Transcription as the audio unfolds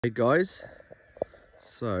Hey guys,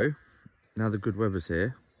 so now the good weather's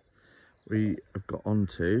here, we have got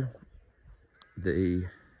onto the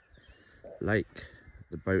lake,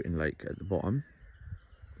 the boating lake at the bottom.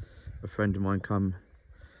 A friend of mine come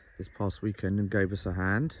this past weekend and gave us a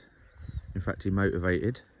hand. In fact, he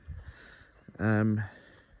motivated.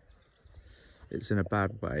 It's in a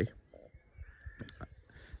bad way.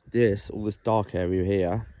 All this dark area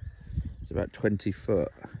here is about 20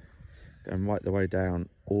 foot, going right the way down.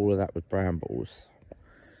 All of that with brambles,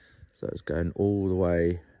 so it's going all the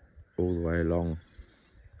way along.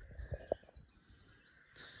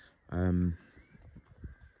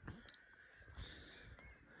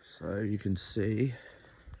 So you can see,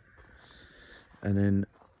 and then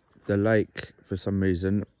the lake for some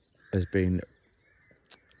reason has been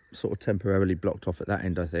sort of temporarily blocked off at that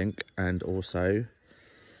end, I think, and also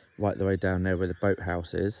right the way down there where the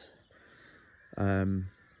boathouse is,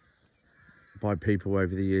 by people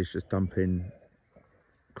over the years just dumping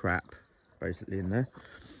crap basically in there.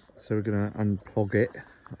 So we're gonna unclog it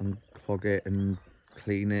and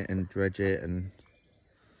clean it and dredge it, and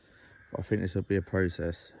I think this will be a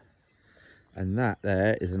process. And that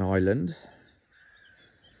there is an island.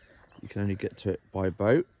 You can only get to it by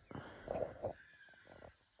boat.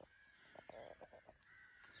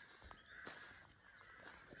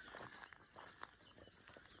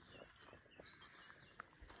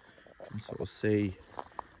 You can sort of see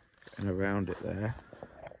and around it there.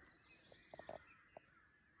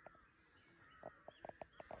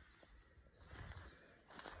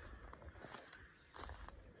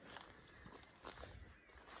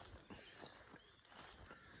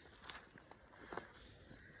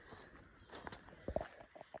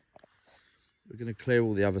 We're going to clear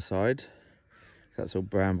all the other side. That's all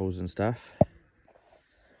brambles and stuff.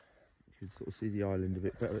 You can sort of see the island a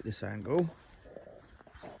bit better at this angle.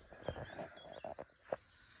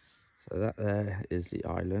 So that there is the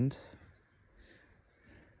island.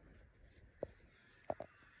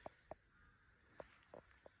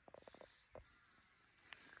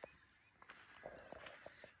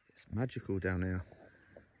 It's magical down here.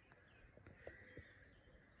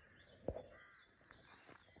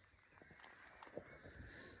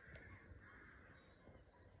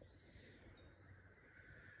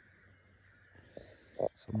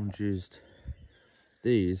 Someone's used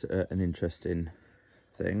these, an interesting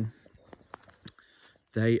thing.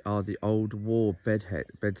 They are the old war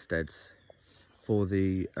bedsteads for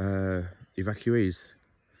the evacuees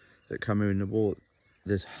that come in the war.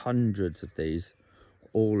 There's hundreds of these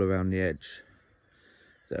all around the edge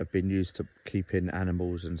that have been used to keep in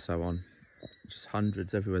animals and so on. Just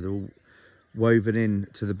hundreds everywhere. They're all woven in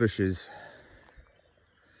to the bushes.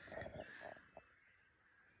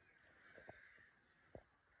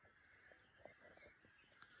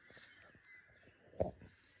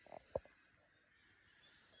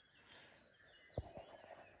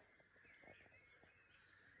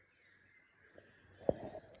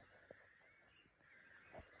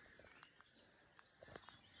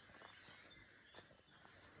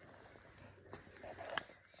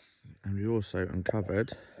 And we also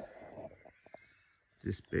uncovered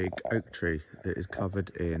this big oak tree that is covered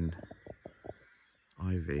in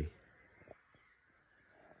ivy.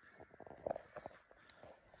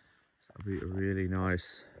 That'll be a really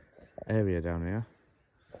nice area down here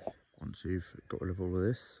once you've got rid of all of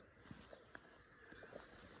this.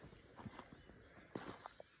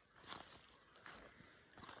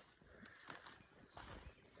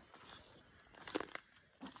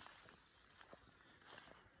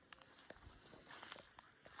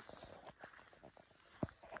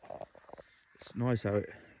 It's nice how it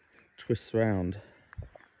twists around.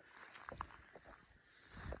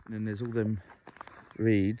 And then there's all them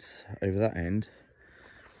reeds over that end,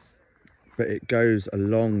 but it goes a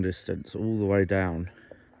long distance all the way down.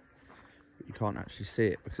 But you can't actually see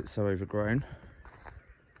it because it's so overgrown.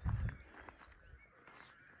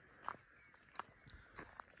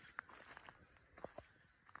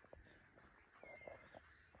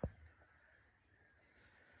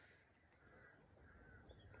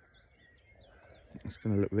 It's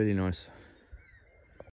going to look really nice.